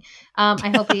just kidding.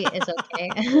 I hope he is okay.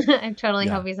 I totally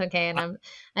Yeah. hope he's okay,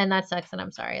 and that sucks, and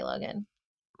I'm sorry, Logan.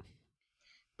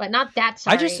 But not that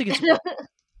I just sorry. think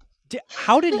it's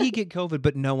how did he get COVID,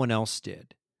 but no one else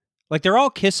did? Like they're all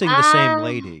kissing the same um.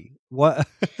 lady. What?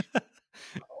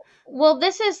 Well,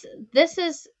 this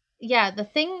is yeah. The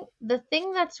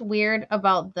thing that's weird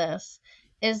about this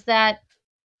is that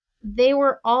they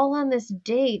were all on this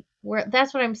date where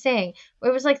that's what I'm saying.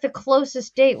 It was like the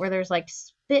closest date where there's like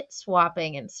spit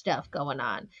swapping and stuff going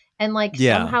on, and like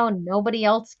Yeah. somehow nobody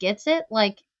else gets it.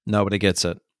 Like Nobody gets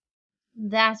it.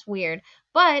 that's weird.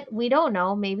 But we don't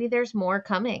know. Maybe there's more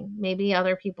coming. Maybe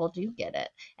other people do get it.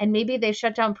 And maybe they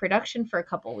shut down production for a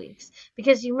couple weeks.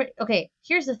 Because okay,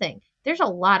 here's the thing. There's a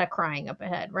lot of crying up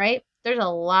ahead, right? There's a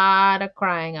lot of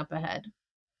crying up ahead.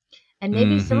 And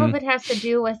maybe some Mm-hmm. of it has to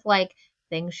do with like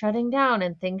things shutting down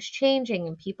and things changing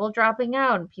and people dropping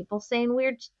out and people saying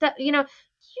weird stuff. You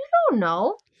don't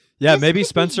know. Yeah, This maybe could be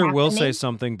Spencer will say happening.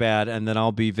 something bad, and then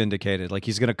I'll be vindicated. Like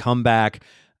he's gonna come back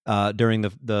during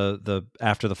the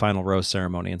after the final rose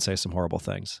ceremony and say some horrible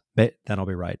things. But then I'll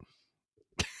be right.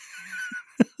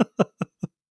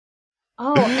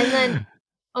 Oh, and then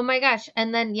oh my gosh.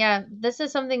 And then yeah, this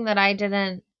is something that I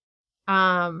didn't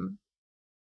um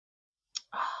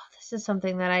this is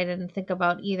something that I didn't think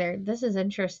about either. This is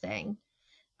interesting.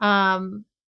 Um,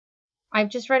 I've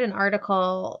just read an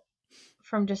article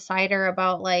from Decider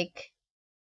about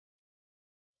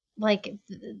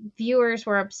viewers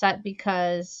were upset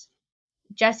because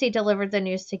Jesse delivered the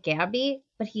news to Gabby,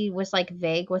 but he was like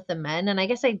vague with the men, and I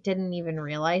guess I didn't even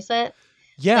realize it.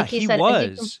 Yeah, Like he he said, if you can,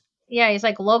 was. yeah, he's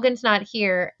like Logan's not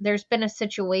here. There's been a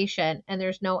situation, and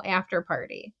there's no after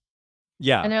party,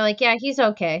 Yeah. and they're like, yeah, he's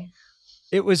okay.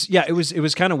 It was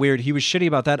kind of weird. He was shitty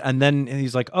about that, and then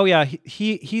he's like, "Oh yeah,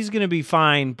 he's gonna be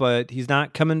fine, but he's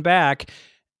not coming back."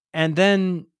 And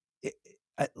then,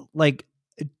 like,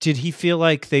 did he feel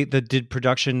like did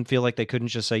production feel like they couldn't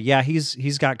just say, "Yeah,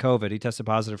 he's got COVID. He tested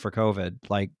positive for COVID."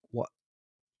 Like, what?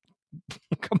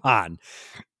 Come on,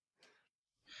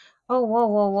 Oh, whoa,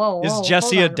 whoa, whoa, is whoa, hold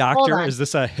Jesse a on, hold doctor? on. Is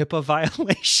this a HIPAA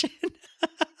violation?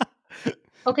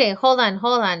 Okay, hold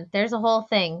on. There's a whole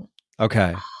thing.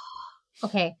 Okay,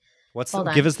 Okay,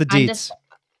 hold give on. us the deets?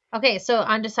 Okay, so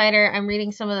on Decider, I'm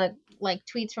reading some of the like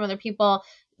tweets from other people.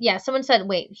 Yeah, someone said,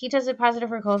 "Wait, he tested positive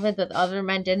for COVID, but the other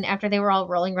men didn't." After they were all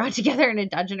rolling around together in a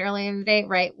dungeon earlier in the day,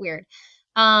 right? Weird.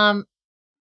 Um,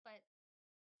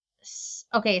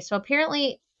 okay, so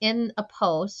apparently in a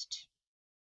post,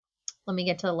 let me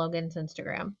get to Logan's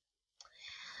Instagram.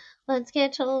 Let's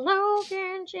get to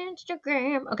Logan's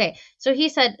Instagram. Okay, so he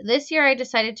said, this year I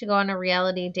decided to go on a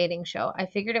reality dating show. I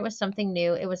figured it was something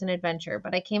new, it was an adventure,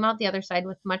 but I came out the other side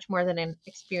with much more than an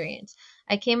experience.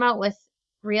 I came out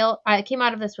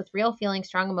of this with real feelings,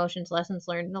 strong emotions, lessons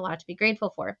learned, and a lot to be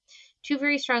grateful for. Two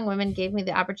very strong women gave me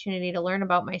the opportunity to learn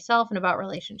about myself and about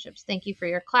relationships. Thank you for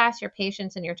your class, your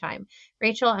patience, and your time.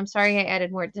 Rachel, I'm sorry I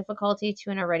added more difficulty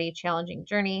to an already challenging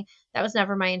journey. That was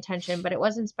never my intention, but it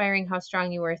was inspiring how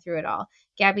strong you were through it all.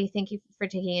 Gabby, thank you for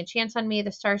taking a chance on me.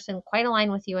 The stars didn't quite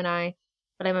align with you and I,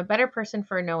 but I'm a better person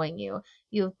for knowing you.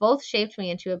 You have both shaped me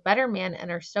into a better man and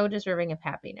are so deserving of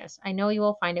happiness. I know you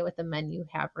will find it with the men you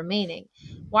have remaining.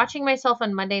 Watching myself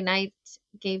on Monday night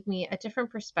gave me a different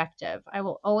perspective. I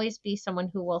will always be someone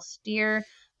who will steer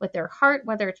with their heart,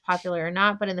 whether it's popular or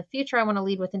not, but in the future, I want to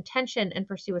lead with intention and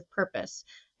pursue with purpose.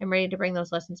 I'm ready to bring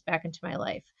those lessons back into my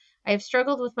life. I have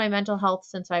struggled with my mental health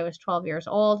since I was 12 years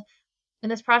old, and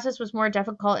this process was more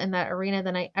difficult in that arena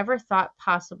than I ever thought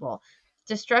possible.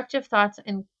 Destructive thoughts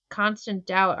and constant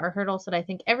doubt are hurdles that I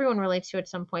think everyone relates to at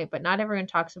some point, but not everyone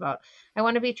talks about. I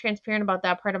want to be transparent about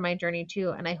that part of my journey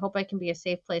too, and I hope I can be a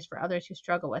safe place for others who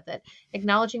struggle with it.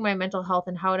 Acknowledging my mental health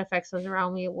and how it affects those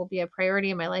around me will be a priority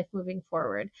in my life moving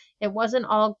forward. It wasn't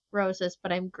all roses,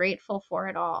 but I'm grateful for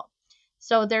it all.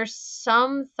 So there's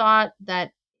some thought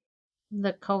that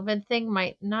the COVID thing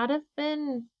might not have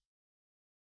been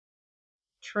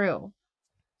true.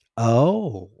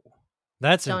 Oh,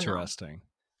 that's Don't know. interesting.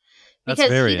 That's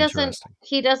Because very interesting.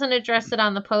 he doesn't address it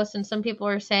on the post, and some people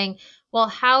are saying, well,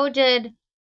 how did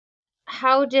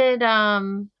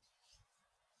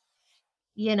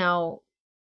you know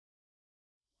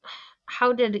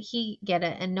how did he get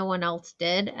it and no one else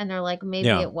did? And they're like, maybe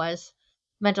Yeah. it was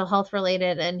mental health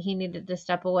related and he needed to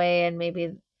step away, and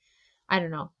maybe I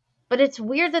don't know. But it's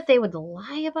weird that they would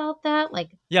lie about that. Like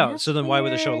Yeah. So that's then why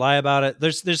would the show weird. lie about it?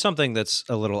 There's something that's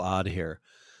a little odd here.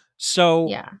 So,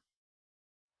 Yeah.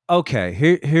 okay,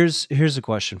 here's a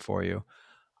question for you.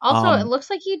 Also, it Um,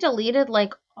 looks like he deleted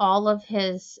like all of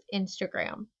his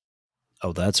Instagram.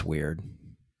 oh, that's weird.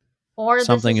 Or this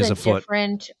Something is is a afoot.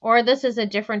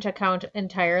 different account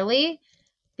entirely,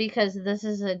 because this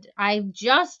is a I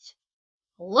just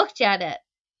looked at it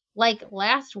like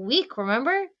last week,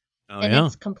 remember? Oh And yeah.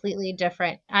 it's completely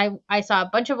different. I saw a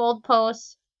bunch of old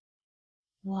posts.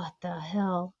 What the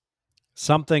hell?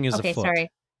 Something is Okay, afoot.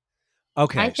 sorry. I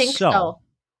Okay, think so so.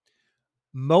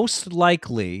 most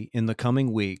likely in the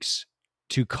coming weeks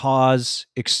to cause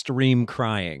extreme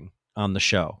crying on the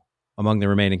show among the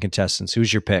remaining contestants.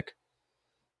 Who's your pick?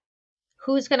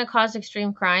 Who's going to cause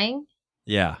extreme crying?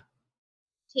 Yeah,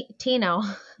 Tino.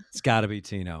 it's got to be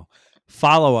Tino.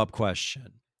 Follow up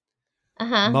question.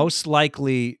 Uh-huh. Most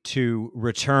likely to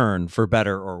return for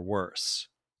better or worse.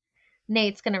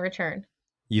 Nate's going to return.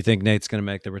 You think Nate's going to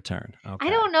make the return? I Okay.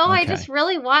 don't know. I just Okay.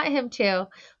 really want him to.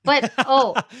 But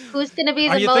who's going to be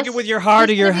Are the you thinking most with your heart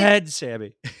who's or going your to be head,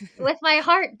 Sammy? with my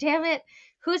heart, damn it.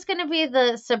 Who's going to be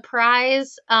the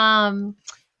surprise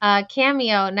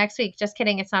cameo next week? Just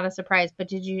kidding, it's not a surprise, but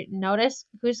did you notice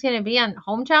who's going to be on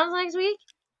Hometowns next week?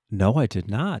 No, I did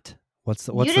not. You What's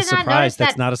the did not notice surprise?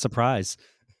 That's that not a surprise.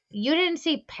 you didn't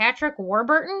see Patrick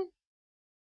Warburton?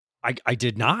 I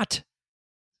did not.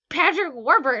 Patrick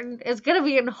Warburton is going to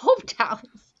be in Hometowns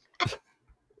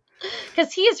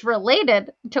because he is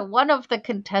related to one of the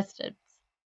contestants.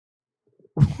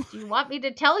 Do you want me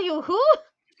to tell you who?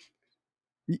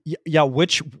 Yeah,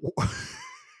 which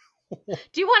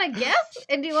Do you want to guess?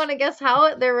 And do you want to guess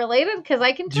how they're related? Because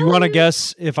I can do you tell want to you.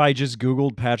 guess if I just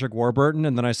Googled Patrick Warburton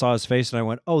and then I saw his face and I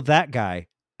went, "Oh, that guy."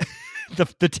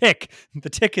 The tick. The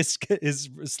tick is Oh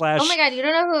my slash. god,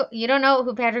 you don't know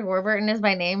who Patrick Warburton is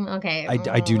by name? Okay, I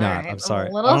do all not. right. I'm I'm a sorry.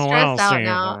 little Oh stressed well, out see,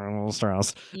 now. little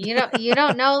Strauss. You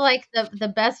don't know like the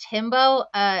best himbo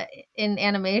in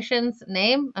animation's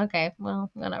name? Okay,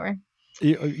 well, whatever.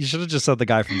 You should have just said the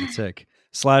guy from the tick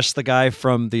slash the guy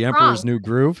from the Emperor's Kronk. New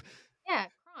Groove. Yeah,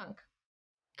 Kronk.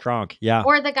 Kronk. Yeah,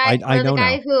 Or the guy I know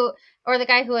now.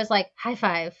 who is like high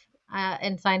five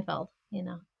in Seinfeld, you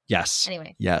know. Yes.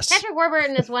 Anyway, Yes. Patrick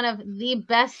Warburton is one of the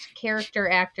best character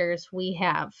actors we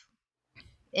have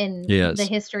in He the is.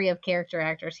 history of character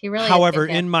actors. He really is However,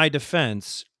 fantastic. in my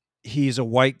defense, he's a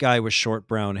white guy with short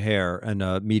brown hair and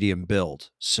a medium build.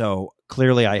 So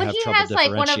clearly I But have he trouble has like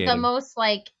one of the differentiating. most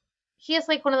like he has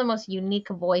like one of the most unique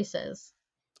voices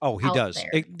Oh, he out does.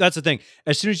 there. That's the thing.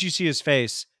 As soon as you see his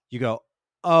face, you go,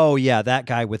 "Oh yeah, that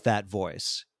guy with that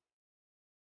voice."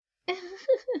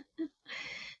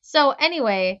 So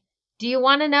anyway, do you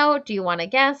want to know? Do you want to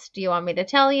guess? Do you want me to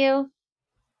tell you?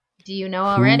 Do you know Who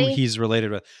already? he's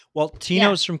related with. Well, Yeah,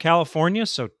 Tino's from California,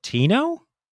 so Tino?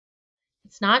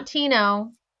 it's not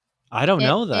Tino. I don't It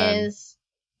know then. is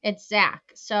it's Zach.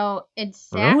 So it's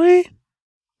Zach's Really?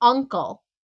 uncle.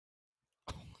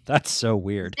 That's so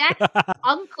weird. Zach's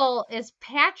uncle is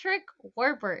Patrick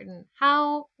Warburton.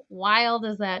 How wild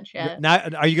is that shit? Now,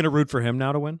 are you going to root for him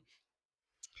now to win?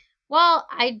 Well,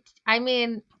 I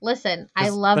mean, listen, I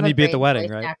Because love then a he'd be at the great wedding,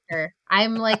 voice right? actor.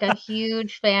 I'm like a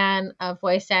huge fan of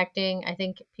voice acting. I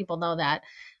think people know that.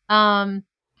 Um,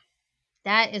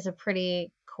 that is a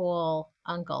pretty cool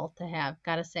uncle to have,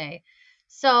 gotta say.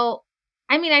 So,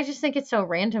 I mean, I just think it's so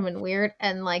random and weird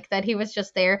and like that he was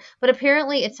just there. But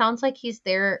apparently it sounds like he's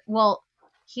there. Well,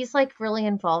 he's like really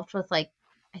involved with like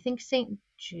I think St.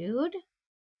 Jude.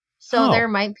 So there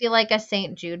Oh, might be like a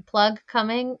St. Jude plug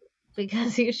coming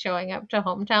because he's showing up to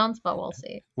hometowns, but we'll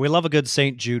see. we love a good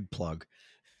St. Jude plug.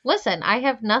 Listen, I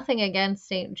have nothing against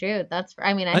St. Jude.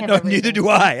 I mean, I have No, neither everything do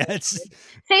against I. St. Jude.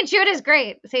 St. Jude is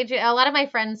great. St. Jude, a lot of my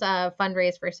friends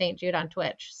fundraise for St. Jude on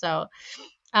Twitch. So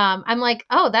I'm like,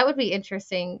 oh, that would be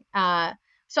interesting.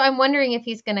 So I'm wondering if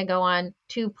he's going to go on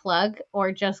to plug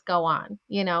or just go on,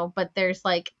 you know, but there's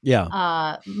like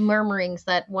Yeah. murmurings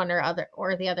that one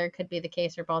or the other could be the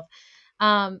case or both.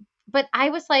 But I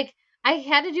was like, I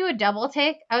had to do a double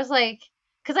take. I was like,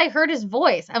 because I heard his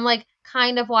voice. I'm like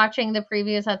kind of watching the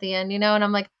previews at the end, you know, and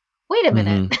I'm like, wait a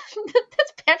minute,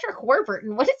 that's Patrick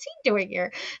Warburton. What is he doing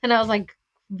here? And I was like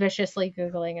viciously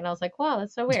Googling and I was like, wow,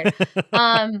 that's so weird.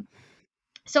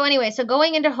 So anyway, so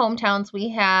going into hometowns, we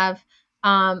have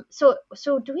so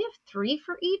do we have 3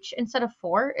 for each instead of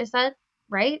 4? Is that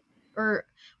right? Or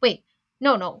wait,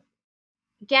 no.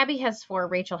 Gabby has 4,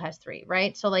 Rachel has 3,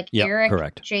 right? So like Yep,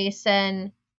 correct.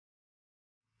 Jason,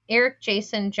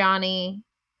 Johnny,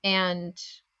 and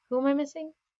who am I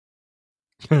missing?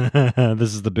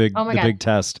 This is Oh my the god. big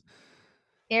test.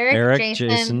 Eric, Eric, Jason,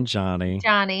 Jason, Johnny.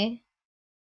 Johnny.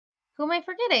 Who am I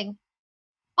forgetting?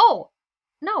 Oh,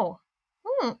 no.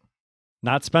 Hmm.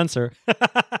 Not Spencer.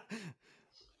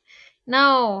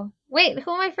 No. Wait,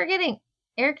 who am I forgetting?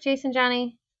 Eric, Jason,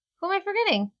 Johnny. Who am I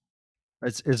forgetting?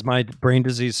 Is my brain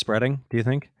disease spreading, do you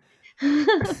think?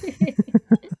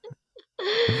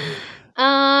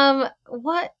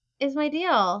 What is my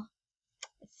deal?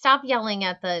 Stop yelling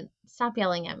at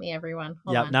me, everyone.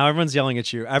 Hold on. Now everyone's yelling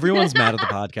at you. Everyone's mad at the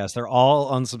podcast. They're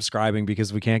all unsubscribing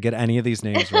because we can't get any of these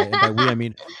names right. And by we, I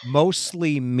mean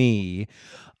mostly me.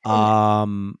 It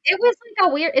was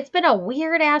like it's been a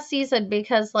weird ass season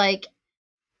because like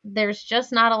there's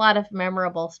just not a lot of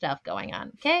memorable stuff going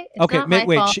on. Okay. It's not my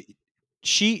fault.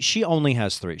 She only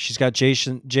has 3. She's got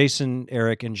Jason,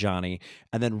 Eric, and Johnny,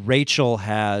 and then Rachel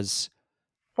has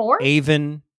 4.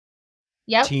 Avon,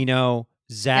 Yep. Tino,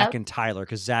 Zach, and Tyler,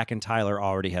 because Zach and Tyler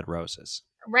already had roses.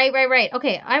 Right.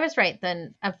 Okay, I was right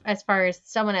then. As far as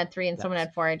someone had 3 and someone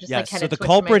had 4, I just like had so the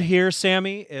culprit here,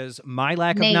 Sammy, is my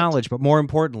lack of knowledge, but more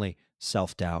importantly,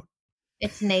 self-doubt.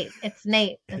 It's Nate. It's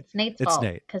Nate's fault.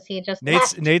 Because he just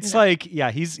Nate's like,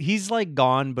 he's like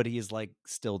gone, but he's like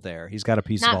still there. He's got a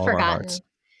piece of all of our hearts.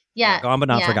 Yeah, gone but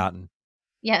not forgotten.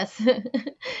 Yes.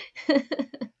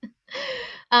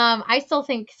 I still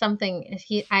think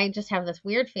I just have this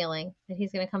weird feeling that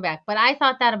he's going to come back. But I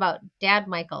thought that about Dad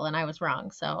Michael, and I was wrong.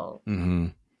 So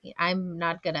I'm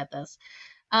not good at this.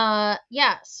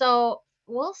 So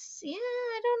we'll see. Yeah,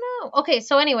 I don't know. Okay,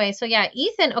 so anyway,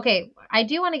 Ethan. Okay, I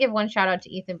do want to give one shout out to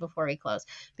Ethan before we close,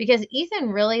 because Ethan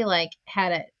really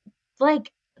had a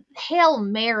Hail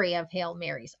Mary of Hail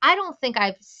Marys. I don't think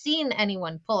I've seen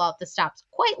anyone pull out the stops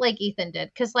quite like Ethan did,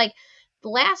 because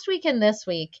last week and this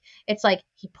week, it's like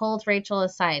he pulled Rachel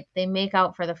aside. They make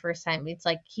out for the first time. It's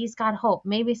like he's got hope.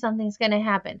 Maybe something's going to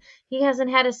happen. He hasn't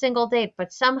had a single date,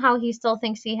 but somehow he still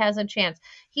thinks he has a chance.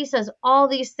 He says all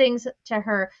these things to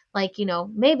her, like,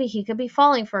 maybe he could be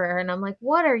falling for her. And I'm like,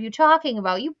 what are you talking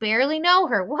about? You barely know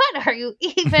her. What are you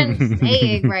even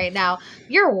saying right now?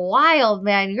 You're wild,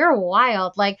 man. You're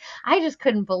wild. Like, I just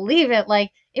couldn't believe it.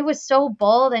 Like, it was so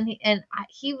bold, and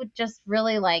he would just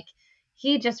really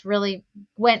he just really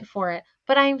went for it.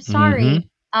 But I'm sorry,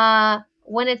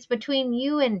 when it's between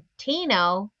you and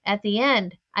Tino at the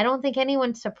end, I don't think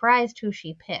anyone's surprised who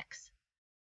she picks.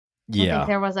 I don't think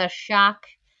there was a shock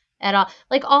at all.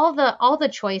 Like all the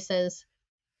choices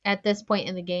at this point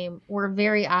in the game were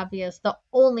very obvious. The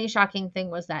only shocking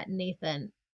thing was that Nate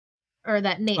went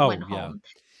home.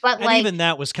 But even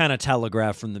that was kind of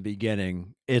telegraphed from the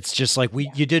beginning. It's just like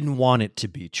you didn't want it to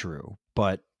be true,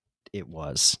 but it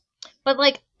was. But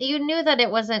you knew that it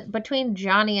wasn't between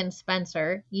Johnny and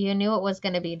Spencer. You knew it was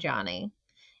going to be Johnny.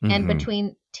 And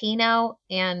between Tino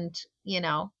and,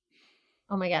 oh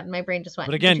my God, my brain just went.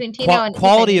 But again, between Tino and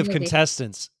quality Ethan, of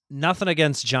contestants, nothing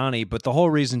against Johnny, but the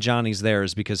whole reason Johnny's there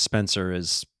is because Spencer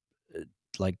is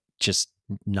just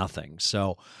nothing.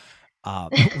 So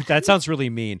that sounds really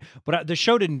mean, but the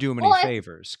show didn't do him any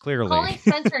favors, clearly. Calling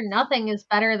Spencer nothing is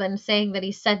better than saying that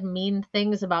he said mean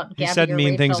things about Gabby. He said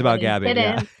mean things about Gabby. He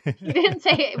didn't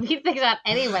say mean things about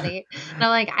anybody. And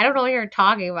I'm like, I don't know what you're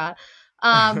talking about.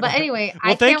 But anyway,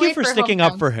 well, thank you for sticking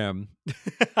up for him.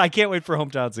 I can't wait for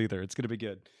hometowns either. It's going to be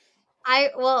good.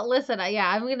 Listen,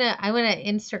 I'm gonna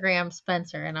Instagram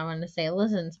Spencer, and I'm gonna say,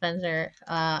 listen, Spencer,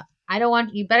 I don't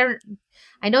want you better.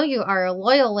 I know you are a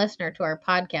loyal listener to our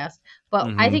podcast,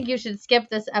 but I think you should skip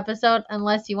this episode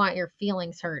unless you want your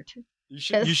feelings hurt. You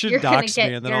should dox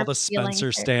me, and then all the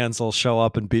Spencer stands will show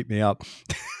up and beat me up.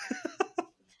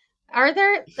 Are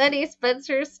there any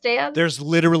Spencer stands? There's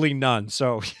literally none.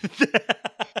 So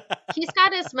he's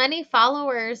got as many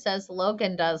followers as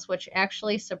Logan does, which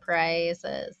actually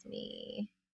surprises me.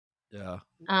 Yeah.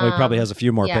 Well, he probably has a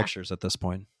few more pictures at this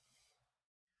point.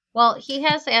 Well, he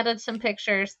has added some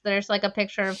pictures. There's a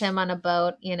picture of him on a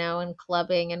boat, and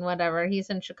clubbing and whatever. He's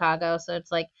in Chicago, so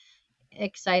it's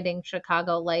exciting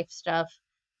Chicago life stuff.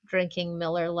 Drinking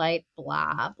Miller Lite,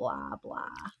 blah, blah, blah.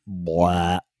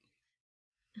 Blah.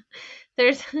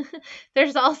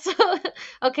 There's also,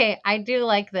 okay, I do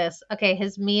like this. Okay,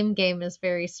 his meme game is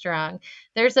very strong.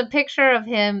 There's a picture of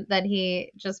him that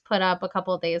he just put up a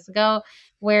couple of days ago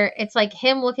where it's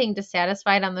him looking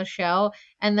dissatisfied on the show,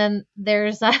 and then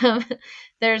there's a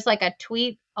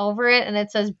tweet over it, and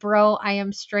it says, "Bro, I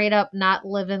am straight up not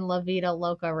living La Vida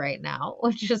Loca right now,"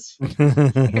 which is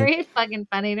very fucking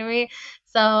funny to me.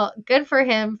 So good for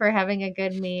him for having a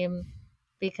good meme,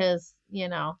 because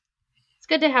it's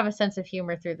good to have a sense of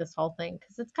humor through this whole thing,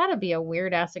 because it's got to be a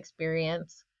weird ass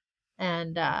experience,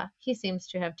 and he seems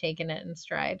to have taken it in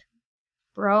stride.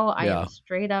 Bro, I am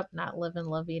straight up not living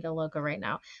La Vida Loca right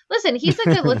now. Listen, he's a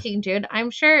good looking dude. I'm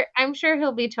sure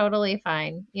he'll be totally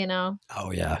fine,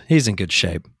 Oh yeah, he's in good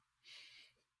shape.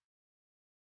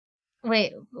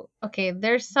 Wait, okay,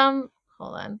 there's some.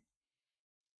 Hold on.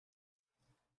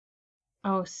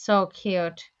 Oh, so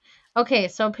cute. Okay,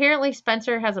 so apparently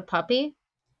Spencer has a puppy.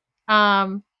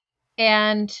 Um,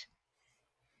 and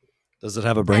Does it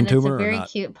have a brain and it's a tumor or very not?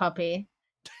 cute puppy.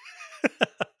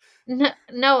 No,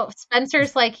 no,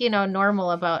 Spencer's like,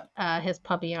 normal about his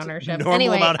puppy ownership. Normal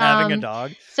Anyway, about having a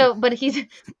dog? so but he's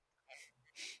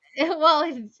well,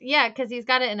 yeah, because he's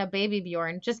got it in a baby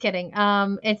Bjorn. Just kidding.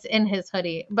 It's in his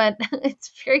hoodie, but it's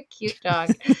a very cute dog.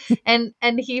 And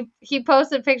he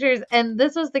posted pictures, and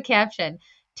this was the caption: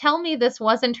 "Tell me this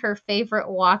wasn't her favorite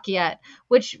walk yet,"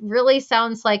 which really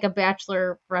sounds like a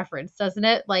Bachelor reference, doesn't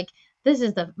it? Like, this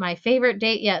is my favorite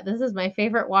date yet. This is my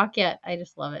favorite walk yet. I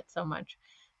just love it so much.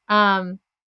 Um,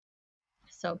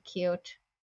 so cute.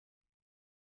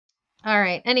 All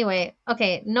right. Anyway,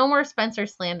 okay, no more Spencer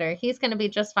slander. He's going to be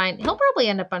just fine. He'll probably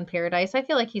end up on Paradise. I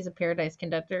feel like he's a Paradise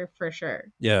conductor for sure.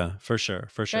 Yeah, for sure,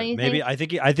 for Don't sure. you Maybe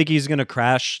think? I think he's gonna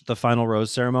crash the final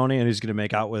rose ceremony, and he's gonna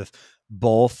make out with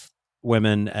both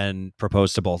women and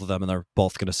propose to both of them, and they're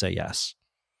both gonna say yes.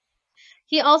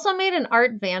 He also made an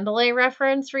Art Vandelay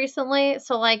reference recently.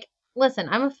 So like, listen,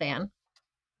 I'm a fan.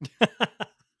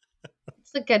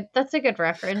 That's a good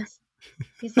reference.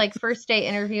 He's like first day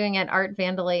interviewing at Art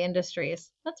Vandelay Industries.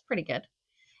 That's pretty good.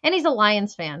 And he's a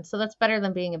Lions fan, so that's better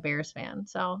than being a Bears fan.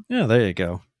 So Yeah, there you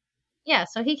go. yeah,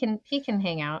 so he can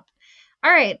hang out.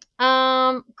 All right.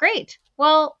 Great.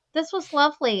 Well, this was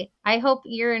lovely. I hope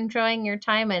you're enjoying your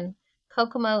time in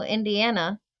Kokomo,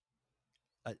 Indiana.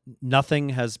 Nothing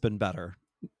has been better.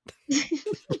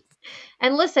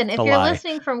 And listen, if A you're lie.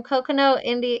 listening from Kokomo,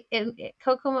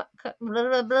 Kokomo,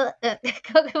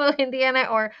 Indiana,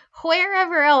 or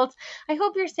wherever else, I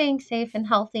hope you're staying safe and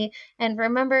healthy. And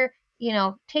remember,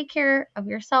 take care of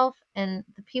yourself and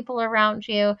the people around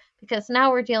you, because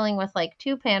now we're dealing with like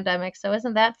 2 pandemics. So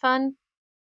isn't that fun?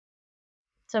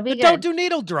 So be But don't good. do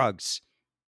needle drugs.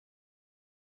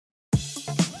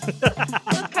 That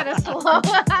was kind of slow on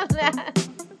that.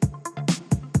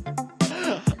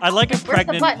 I like a Where's the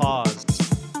pregnant button? pause.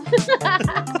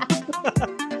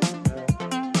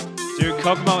 Dude,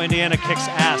 Kokomo, Indiana kicks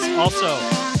ass. Also,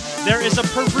 there is a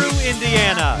Peru,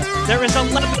 Indiana. There is a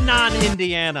Lebanon,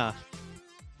 Indiana.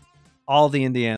 All the Indiana.